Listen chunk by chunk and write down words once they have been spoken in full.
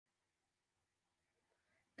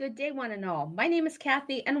Good day, one and all. My name is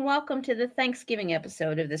Kathy, and welcome to the Thanksgiving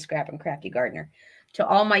episode of the Scrap and Crafty Gardener. To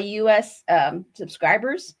all my U.S.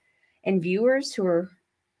 Subscribers and viewers who are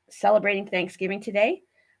celebrating Thanksgiving today,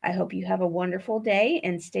 I hope you have a wonderful day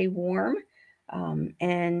and stay warm.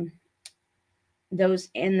 And those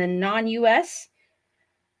in the non-U.S.,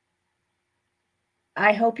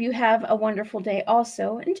 I hope you have a wonderful day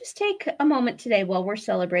also. And just take a moment today while we're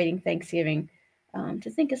celebrating Thanksgiving to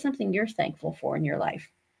think of something you're thankful for in your life.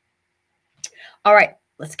 All right,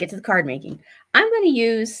 let's get to the card making. I'm going to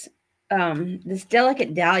use this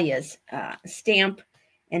Delicate Dahlia's stamp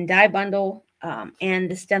and die bundle and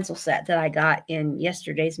the stencil set that I got in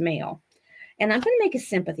yesterday's mail. And I'm going to make a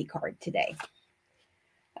sympathy card today.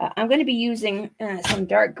 I'm going to be using some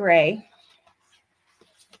dark gray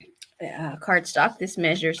cardstock. This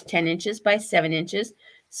measures 10 inches by 7 inches.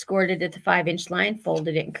 Scored it at the 5-inch line,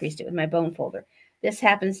 folded it, and creased it with my bone folder. This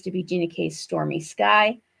happens to be GinaK's Stormy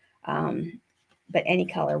Sky. But any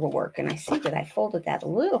color will work. And I see that I folded that a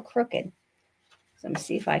little crooked. So I'm going to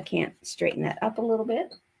see if I can't straighten that up a little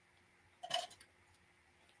bit.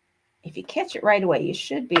 If you catch it right away, you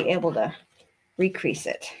should be able to recrease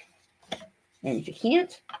it. And if you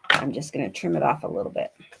can't, I'm just going to trim it off a little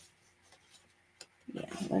bit. Yeah,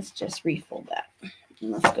 let's just refold that.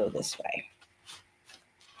 And let's go this way.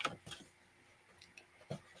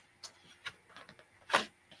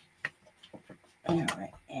 All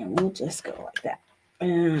right, and we'll just go like that.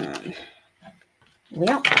 And,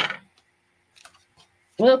 well,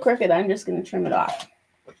 a little crooked, I'm just going to trim it off.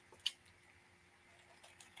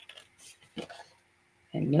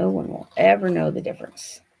 And no one will ever know the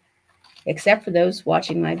difference, except for those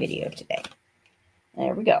watching my video today.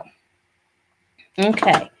 There we go.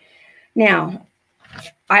 Okay, now,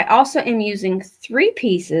 I also am using 3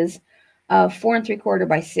 pieces of 4 3/4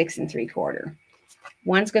 by 6 3/4.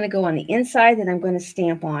 One's going to go on the inside that I'm going to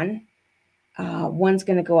stamp on. One's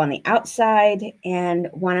going to go on the outside, and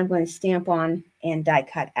one I'm going to stamp on and die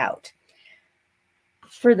cut out.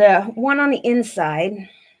 For the one on the inside,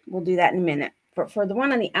 we'll do that in a minute. For the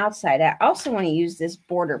one on the outside, I also want to use this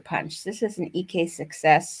border punch. This is an EK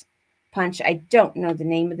Success punch. I don't know the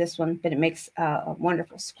name of this one, but it makes a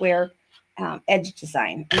wonderful square edge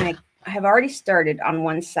design. And I have already started on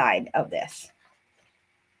one side of this.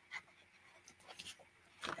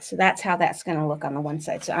 So that's how that's going to look on the one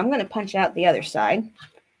side. So I'm going to punch out the other side.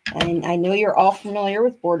 And I know you're all familiar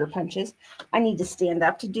with border punches. I need to stand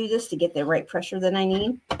up to do this to get the right pressure that I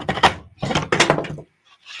need.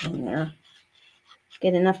 And there.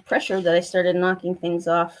 Get enough pressure that I started knocking things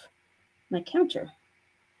off my counter.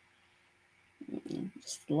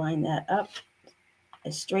 Just line that up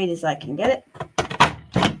as straight as I can get it.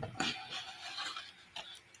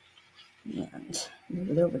 And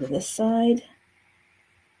move it over to this side.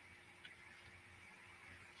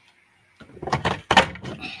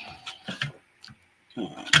 And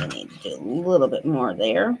I need to do a little bit more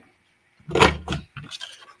there.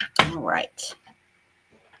 All right.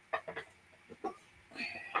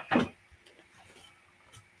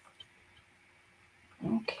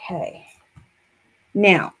 Okay.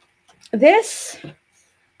 Now, this,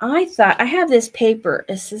 I thought, I have this paper.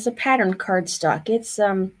 This is a pattern cardstock. It's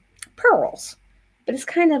pearls, but it's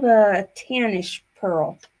kind of a tannish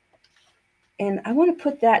pearl. And I want to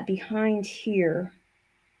put that behind here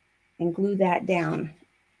and glue that down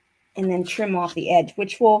and then trim off the edge,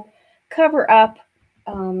 which will cover up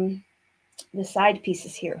the side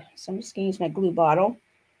pieces here. So I'm just going to use my glue bottle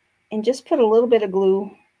and just put a little bit of glue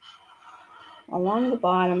along the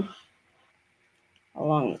bottom,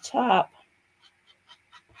 along the top,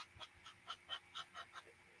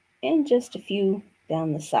 and just a few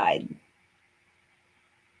down the side.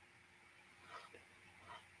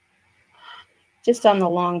 Just on the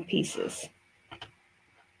long pieces.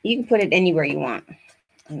 You can put it anywhere you want.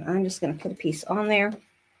 And I'm just going to put a piece on there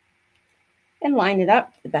and line it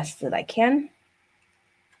up the best that I can.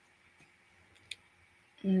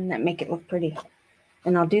 And that make it look pretty.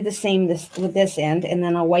 And I'll do the same with this end, and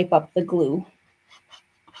then I'll wipe up the glue.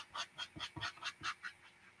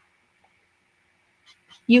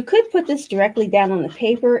 You could put this directly down on the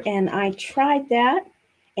paper, and I tried that,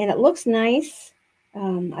 and it looks nice.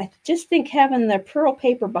 I just think having the pearl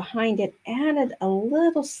paper behind it added a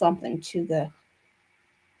little something to the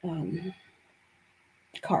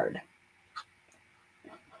card.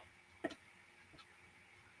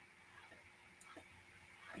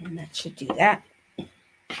 And that should do that.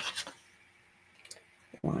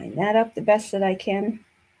 Line that up the best that I can.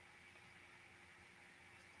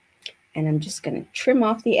 And I'm just going to trim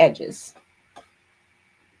off the edges.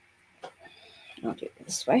 I'll do it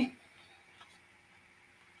this way.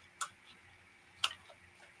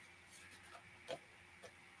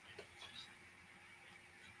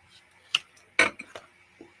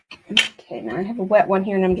 Okay, now I have a wet one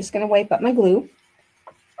here, and I'm just going to wipe up my glue.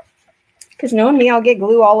 Because knowing me, I'll get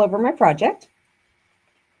glue all over my project.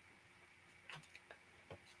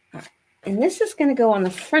 All right. And this is going to go on the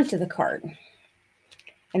front of the card.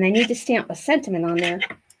 And I need to stamp a sentiment on there,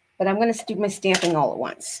 but I'm going to do my stamping all at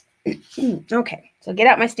once. Okay, so get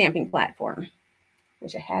out my stamping platform,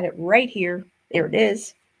 which I had it right here. There it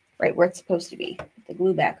is, right where it's supposed to be. Put the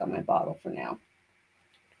glue back on my bottle for now.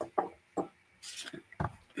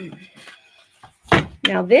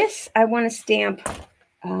 Now this, I want to stamp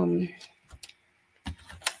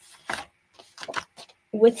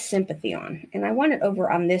with Sympathy on, and I want it over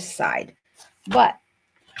on this side. But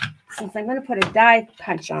since I'm going to put a die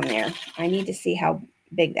punch on there, I need to see how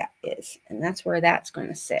big that is, and that's where that's going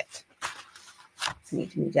to sit. I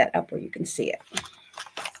need to move that up where you can see it.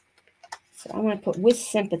 So I'm going to put with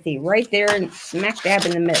Sympathy right there and smack dab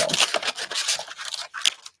in the middle.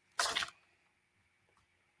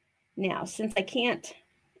 Now, since I can't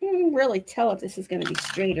really tell if this is going to be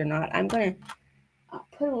straight or not, I'm going to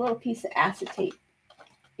put a little piece of acetate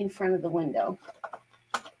in front of the window.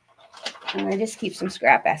 And I just keep some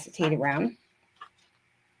scrap acetate around.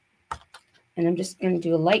 And I'm just going to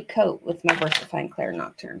do a light coat with my VersaFine Clair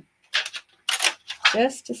Nocturne.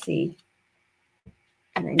 Just to see.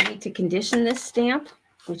 And I need to condition this stamp,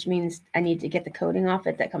 which means I need to get the coating off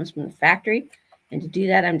it that comes from the factory. And to do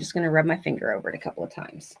that, I'm just going to rub my finger over it a couple of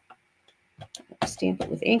times. Stamp it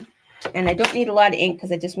with ink. And I don't need a lot of ink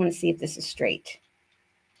because I just want to see if this is straight.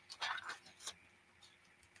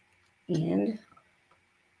 And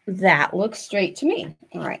that looks straight to me.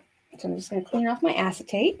 All right. So I'm just going to clean off my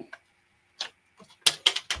acetate.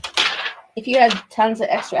 If you have tons of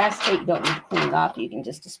extra acetate, you don't need to clean it off. You can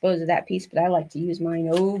just dispose of that piece, but I like to use mine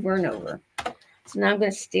over and over. So now I'm going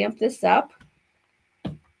to stamp this up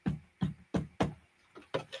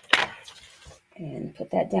and put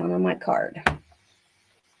that down on my card.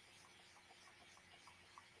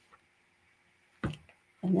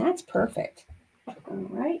 And that's perfect. All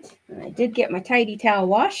right. And I did get my tidy towel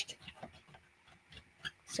washed.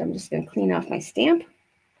 So I'm just going to clean off my stamp.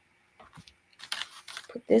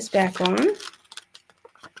 Put this back on.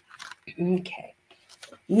 Okay.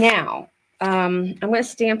 Now, I'm going to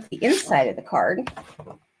stamp the inside of the card.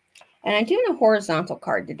 And I'm doing a horizontal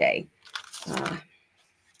card today.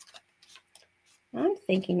 I'm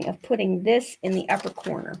thinking of putting this in the upper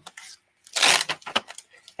corner.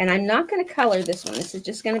 And I'm not going to color this one. This is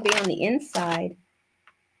just going to be on the inside.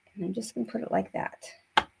 And I'm just going to put it like that.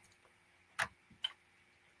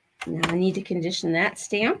 Now I need to condition that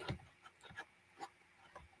stamp.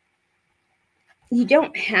 You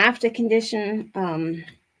don't have to condition.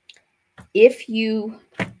 If you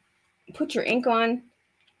put your ink on,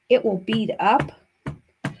 it will bead up.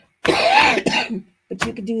 But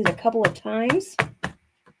you could do it a couple of times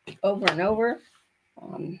over and over.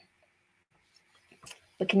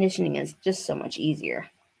 The conditioning is just so much easier.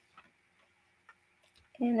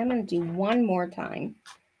 And I'm going to do one more time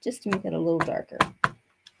just to make it a little darker.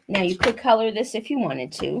 Now you could color this if you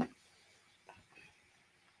wanted to.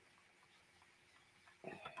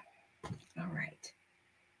 All right.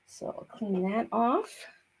 So I'll clean that off.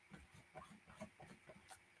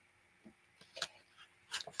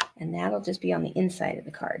 And that'll just be on the inside of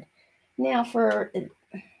the card. Now for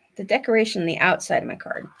the decoration on the outside of my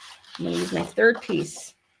card, I'm going to use my third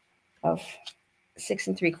piece of 6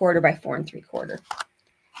 3/4 by 4 3/4.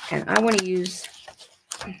 And I want to use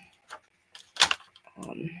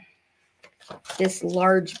this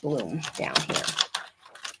large bloom down here.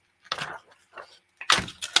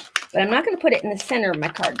 But I'm not going to put it in the center of my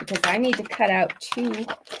card because I need to cut out 2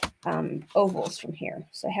 ovals from here.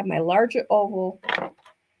 So I have my larger oval.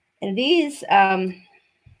 And these, I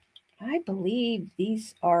believe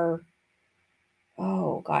these are,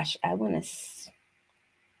 oh gosh, I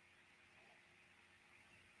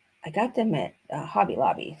got them at Hobby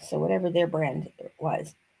Lobby. So whatever their brand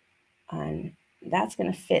was. And that's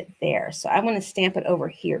going to fit there. So I want to stamp it over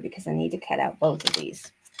here because I need to cut out both of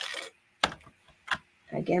these.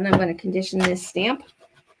 Again, I'm going to condition this stamp.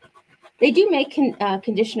 They do make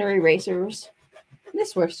conditioner erasers.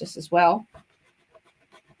 This works just as well.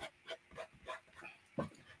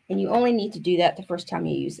 And you only need to do that the first time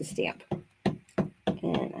you use the stamp.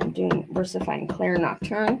 And I'm doing VersaFine Clair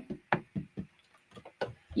Nocturne.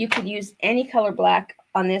 You could use any color black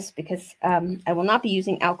on this because I will not be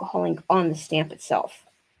using alcohol ink on the stamp itself.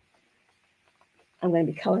 I'm going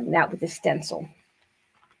to be coloring it out with a stencil.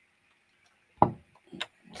 Do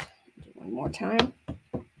one more time.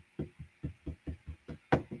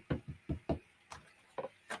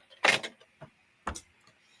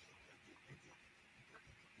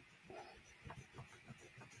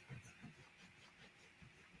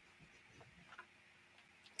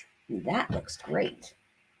 That looks great.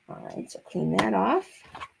 All right, so clean that off.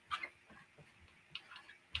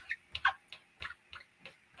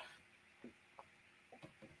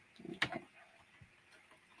 Okay.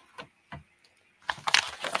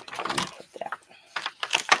 Put that.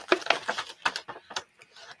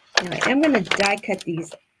 Now I am going to die cut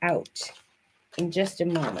these out in just a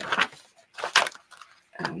moment.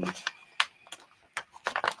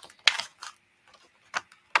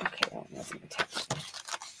 Okay, that wasn't attached.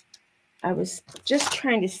 I was just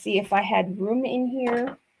trying to see if I had room in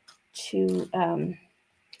here to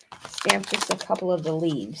stamp just a couple of the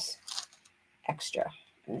leaves extra.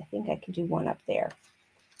 And I think I could do one up there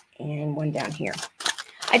and one down here.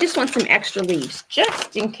 I just want some extra leaves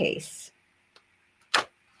just in case.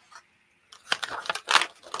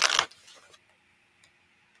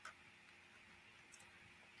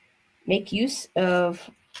 Make use of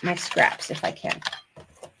my scraps if I can.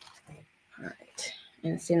 All right.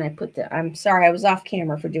 And see, I put the, I'm sorry, I was off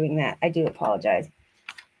camera for doing that. I do apologize.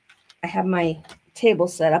 I have my table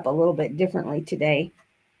set up a little bit differently today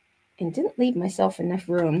and didn't leave myself enough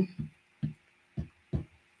room.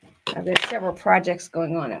 I've got several projects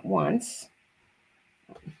going on at once.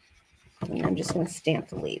 And I'm just going to stamp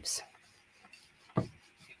the leaves.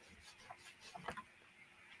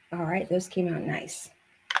 All right, those came out nice.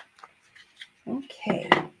 Okay.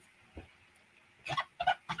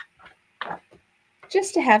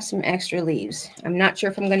 Just to have some extra leaves. I'm not sure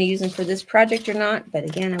if I'm going to use them for this project or not, but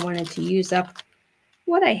again, I wanted to use up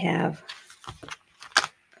what I have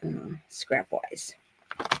scrap-wise.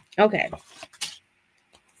 Okay.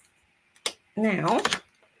 Now,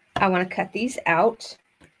 I want to cut these out,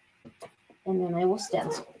 and then I will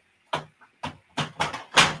stencil.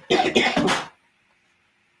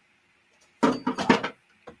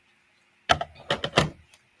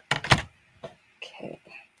 Okay.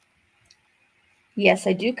 Yes,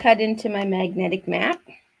 I do cut into my magnetic mat.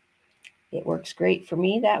 It works great for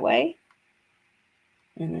me that way.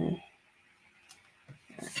 And then,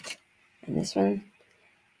 and this one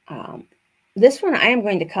I am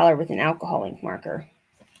going to color with an alcohol ink marker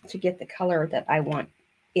to get the color that I want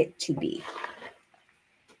it to be.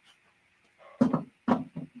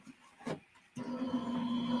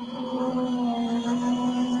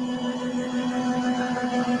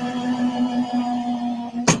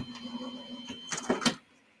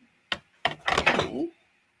 Okay.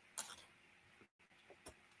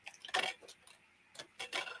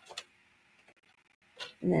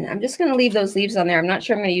 And then I'm just going to leave those leaves on there. I'm not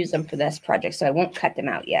sure I'm going to use them for this project, so I won't cut them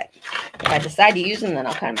out yet. If I decide to use them, then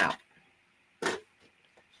I'll cut them out.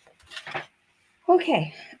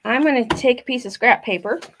 Okay, I'm going to take a piece of scrap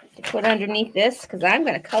paper to put underneath this because I'm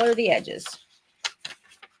going to color the edges.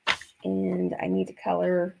 And I need to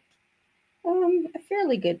color a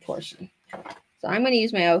fairly good portion. So I'm going to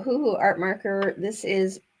use my Ohuhu art marker. This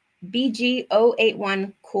is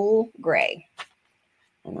BG081 Cool Gray.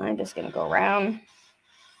 And I'm just going to go around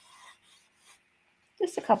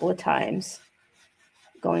just a couple of times,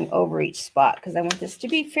 going over each spot because I want this to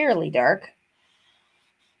be fairly dark.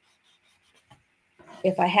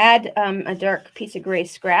 If I had a dark piece of gray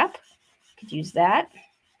scrap, I could use that.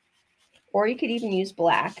 Or you could even use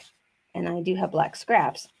black. And I do have black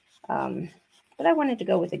scraps. But I wanted to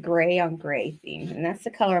go with a gray on gray theme. And that's the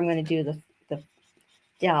color I'm going to do the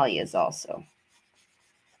Dahlias also.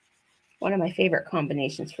 One of my favorite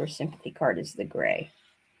combinations for a Sympathy card is the gray.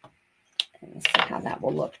 And let's see how that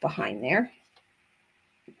will look behind there.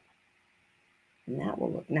 And that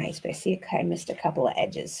will look nice. But I see I missed a couple of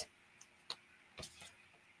edges.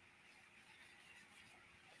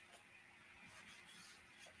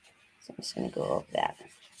 So I'm just going to go over that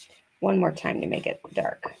one more time to make it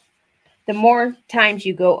dark. The more times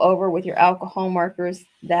you go over with your alcohol markers,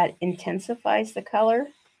 that intensifies the color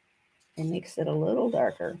and makes it a little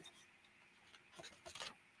darker.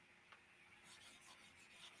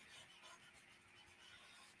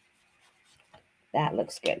 That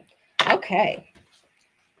looks good. Okay.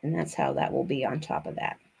 And that's how that will be on top of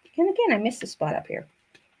that. And again, I missed a spot up here.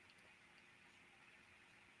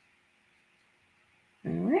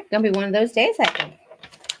 All right. Gonna be one of those days, I think.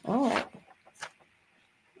 All right.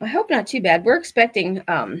 I hope not too bad. We're expecting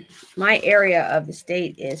my area of the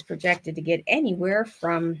state is projected to get anywhere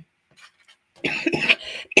from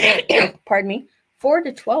pardon me, 4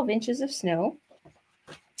 to 12 inches of snow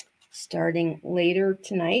starting later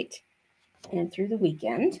tonight and through the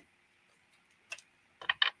weekend.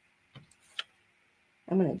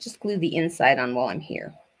 I'm going to just glue the inside on while I'm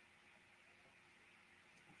here.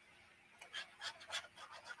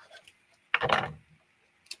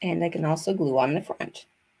 And I can also glue on the front.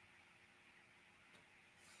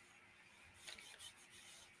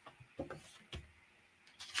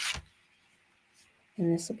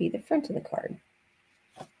 And this will be the front of the card.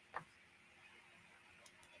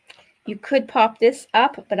 You could pop this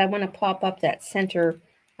up, but I want to pop up that center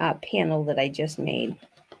panel that I just made.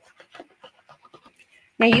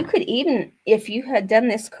 Now you could even, if you had done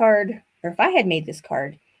this card, or if I had made this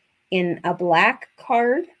card in a black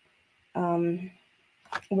card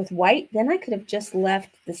with white, then I could have just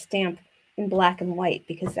left the stamp in black and white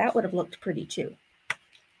because that would have looked pretty too.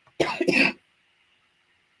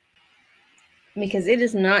 Because it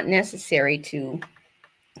is not necessary to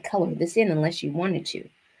color this in unless you wanted to.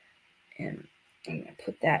 And I'm going to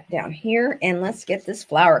put that down here, and let's get this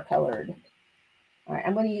flower colored. All right,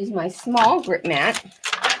 I'm going to use my small grip mat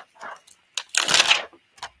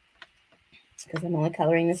because I'm only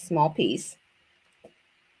coloring this small piece,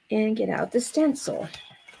 and get out the stencil.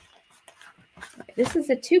 All right, this is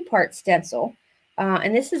a 2-part stencil,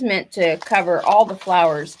 and this is meant to cover all the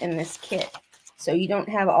flowers in this kit, so you don't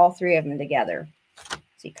have all 3 of them together.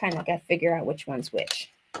 So you kind of got to figure out which one's which.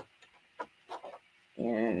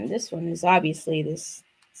 And this one is obviously this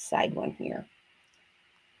side one here.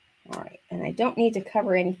 All right, and I don't need to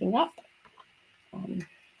cover anything up.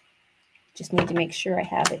 Just need to make sure I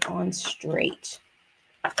have it on straight.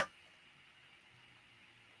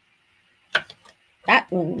 That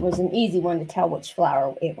one was an easy one to tell which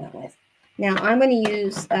flower it went with. Now I'm going to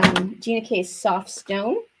use GinaK's Soft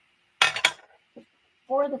Stone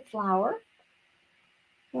for the flower.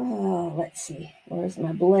 Oh, let's see. Where's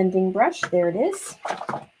my blending brush? There it is.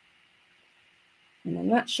 And I'm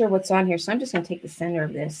not sure what's on here, so I'm just going to take the center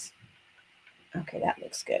of this. Okay, that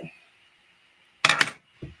looks good.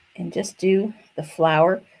 And just do the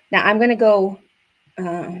flower. Now I'm going to go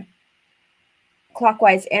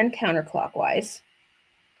clockwise and counterclockwise.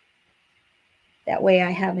 That way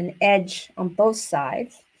I have an edge on both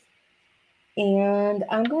sides. And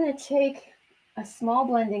I'm going to take a small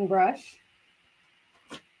blending brush.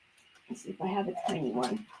 Let's see if I have a tiny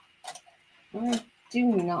one. I do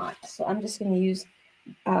not. So I'm just going to use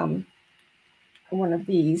one of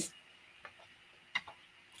these.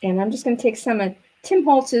 And I'm just going to take some of Tim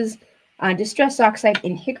Holtz's Distress Oxide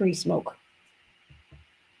in Hickory Smoke.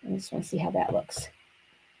 I just want to see how that looks.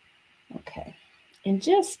 Okay. And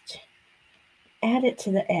just add it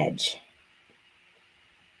to the edge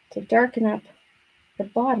to darken up the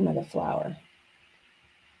bottom of the flower.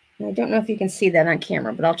 And I don't know if you can see that on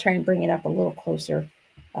camera, but I'll try and bring it up a little closer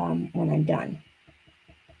when I'm done.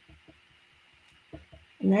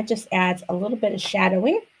 And that just adds a little bit of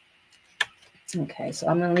shadowing. Okay, so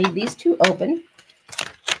I'm going to leave these 2 open.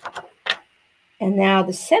 And now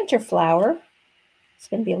the center flower is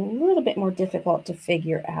going to be a little bit more difficult to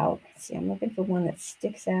figure out. Let's see, I'm looking for one that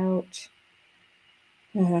sticks out.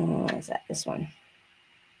 Is that this one?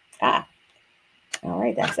 Ah, all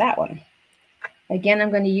right, that's that one. Again,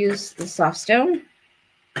 I'm going to use the soft stone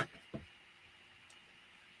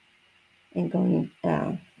and going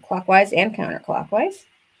clockwise and counterclockwise.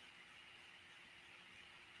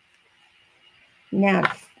 Now,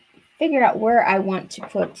 figure out where I want to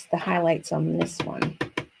put the highlights on this one.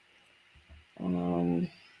 I'm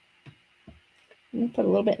going to put a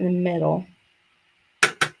little bit in the middle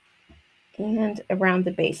and around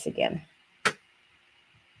the base again.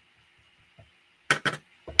 Let's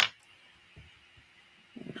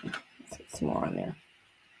get some more on there.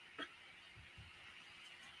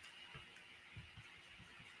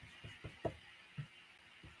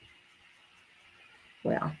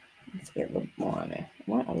 Well, let's get a little more on there.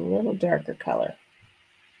 I want a little darker color.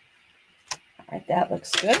 All right, that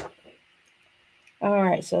looks good. All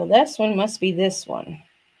right, so this one must be this one.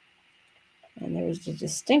 And there's a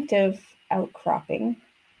distinctive outcropping.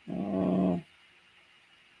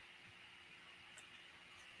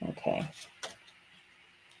 Okay.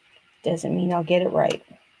 Doesn't mean I'll get it right.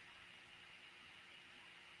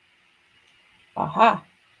 Aha.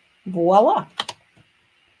 Voila.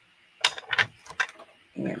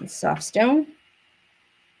 And soft stone.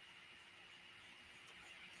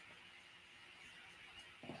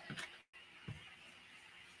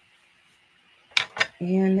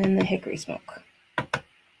 And then the hickory smoke.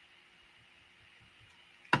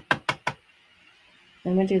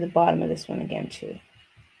 I'm going to do the bottom of this one again too.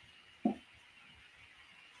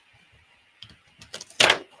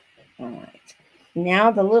 All right. Now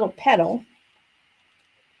the little petal,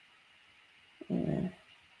 or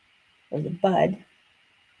the bud.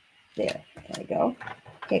 There we go.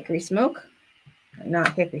 Hickory smoke.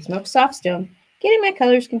 Not hickory smoke, soft stone. Getting my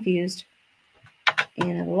colors confused.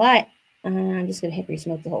 And a light. I'm just going to hickory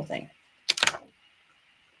smoke the whole thing.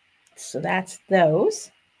 So that's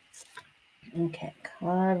those. Okay,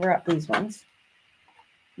 cover up these ones.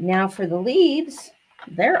 Now for the leaves,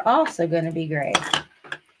 they're also going to be gray.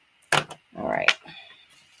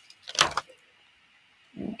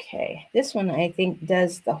 This one, I think,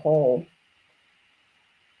 does the whole,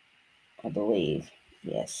 I believe.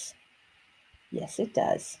 Yes. Yes, it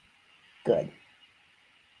does. Good.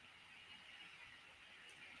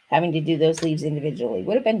 Having to do those leaves individually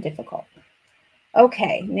would have been difficult.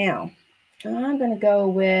 Okay, now I'm going to go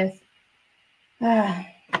with, I'm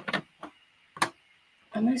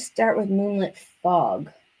going to start with Moonlit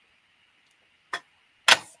Fog.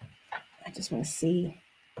 I just want to see.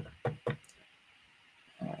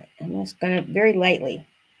 All right, I'm just going to very lightly,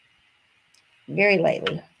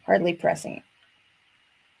 hardly pressing it.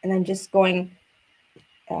 And I'm just going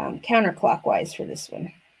counterclockwise for this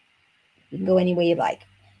one. You can go any way you like.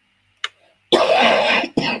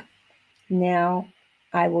 Now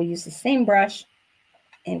I will use the same brush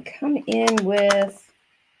and come in with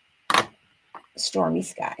Stormy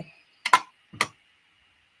Sky.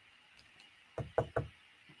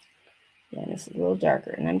 Yeah, this is a little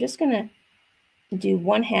darker. And I'm just going to do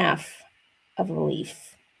 1/2 of a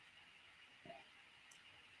leaf.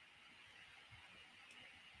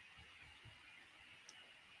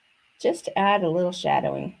 Just to add a little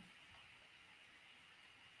shadowing.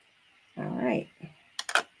 All right.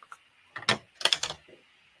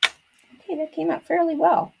 Okay, that came out fairly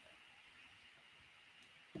well.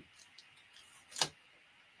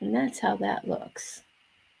 And that's how that looks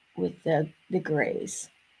with the grays.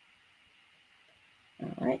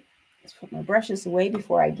 All right, let's put my brushes away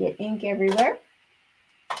before I get ink everywhere.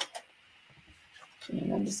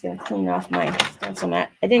 And I'm just going to clean off my stencil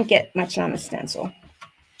mat. I didn't get much on the stencil.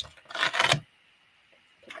 Put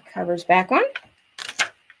the covers back on.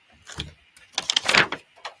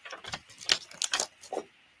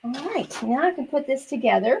 All right, now I can put this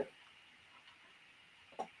together.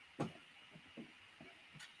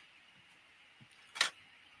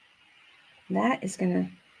 That is going to,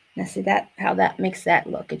 now see that, how that makes that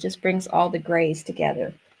look. It just brings all the grays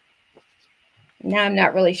together. Now I'm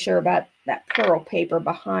not really sure about that pearl paper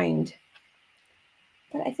behind,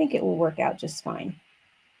 but I think it will work out just fine.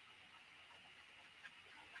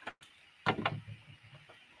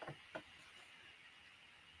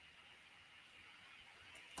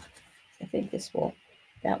 I think this will,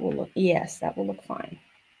 that will look, yes, that will look fine.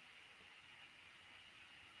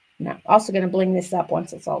 Now, I'm also going to bling this up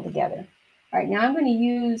once it's all together. All right, now I'm going to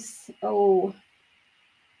use,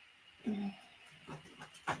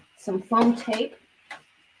 some foam tape.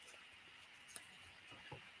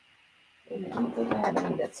 I don't think I have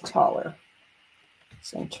any that's taller.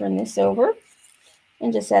 So I'll turn this over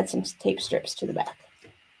and just add some tape strips to the back,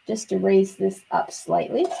 just to raise this up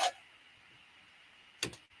slightly.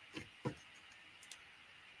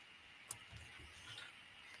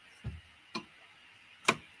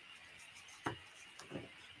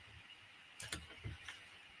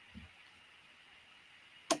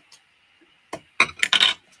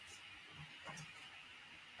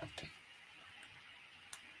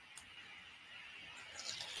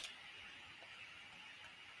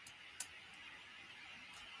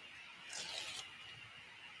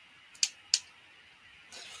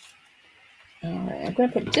 All right, I'm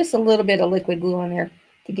going to put just a little bit of liquid glue on there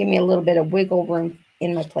to give me a little bit of wiggle room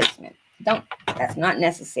in my placement. That's not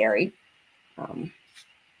necessary. Okay,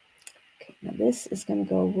 now this is going to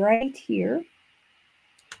go right here.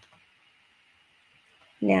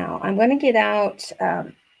 Now I'm going to get out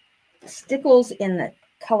Stickles in the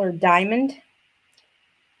color Diamond.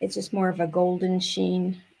 It's just more of a golden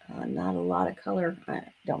sheen, not a lot of color. I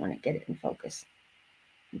don't want to get it in focus.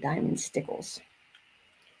 Diamond Stickles.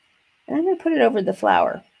 And I'm going to put it over the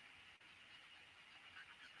flower.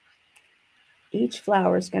 Each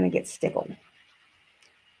flower is going to get stickled.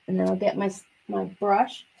 And then I'll get my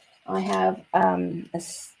brush. I have a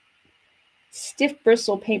stiff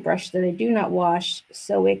bristle paintbrush that I do not wash,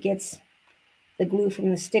 so it gets the glue from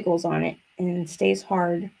the stickles on it and stays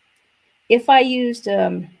hard. If I used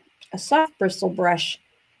a soft bristle brush,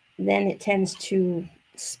 then it tends to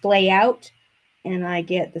splay out and I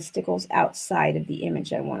get the stickles outside of the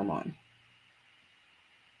image I want them on.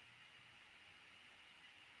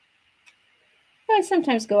 I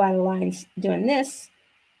sometimes go out of lines doing this,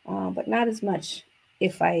 but not as much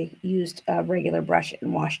if I used a regular brush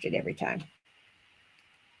and washed it every time.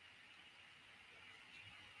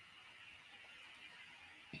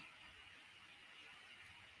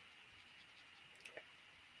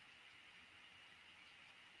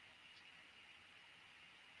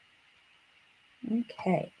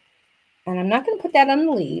 Okay, and I'm not going to put that on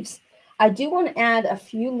the leaves. I do want to add a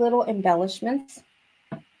few little embellishments.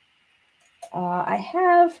 I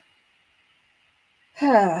have,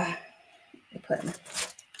 I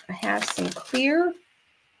have some clear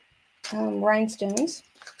rhinestones.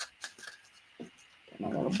 my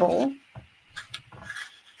little bowl.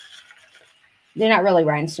 They're not really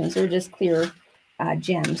rhinestones. They're just clear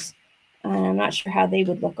gems. I'm not sure how they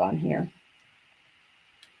would look on here.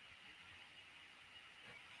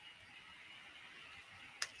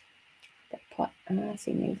 Let's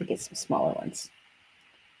see, maybe we get some smaller ones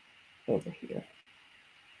over here.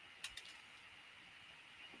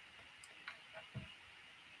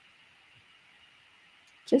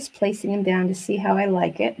 Just placing them down to see how I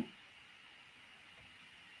like it.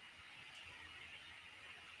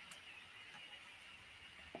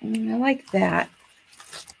 And I like that.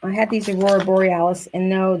 I had these Aurora Borealis, and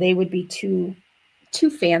no, they would be too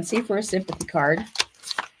fancy for a sympathy card.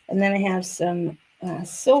 And then I have some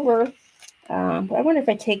silver. But I wonder if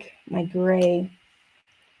I take my gray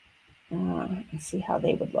and see how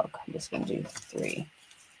they would look. I'm just going to do 3.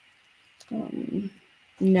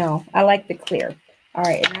 No, I like the clear. All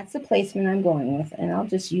right, and that's the placement I'm going with. And I'll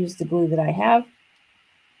just use the glue that I have.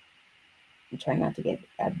 I'm trying not to get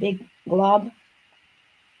a big glob.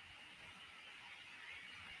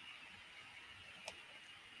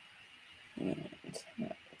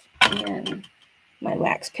 And my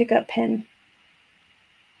wax pickup pen.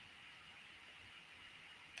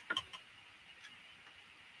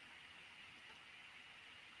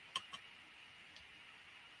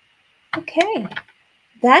 Okay,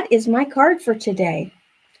 that is my card for today.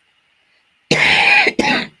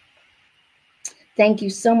 Thank you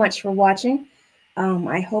so much for watching.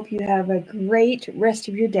 I hope you have a great rest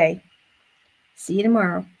of your day. See you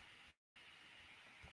tomorrow.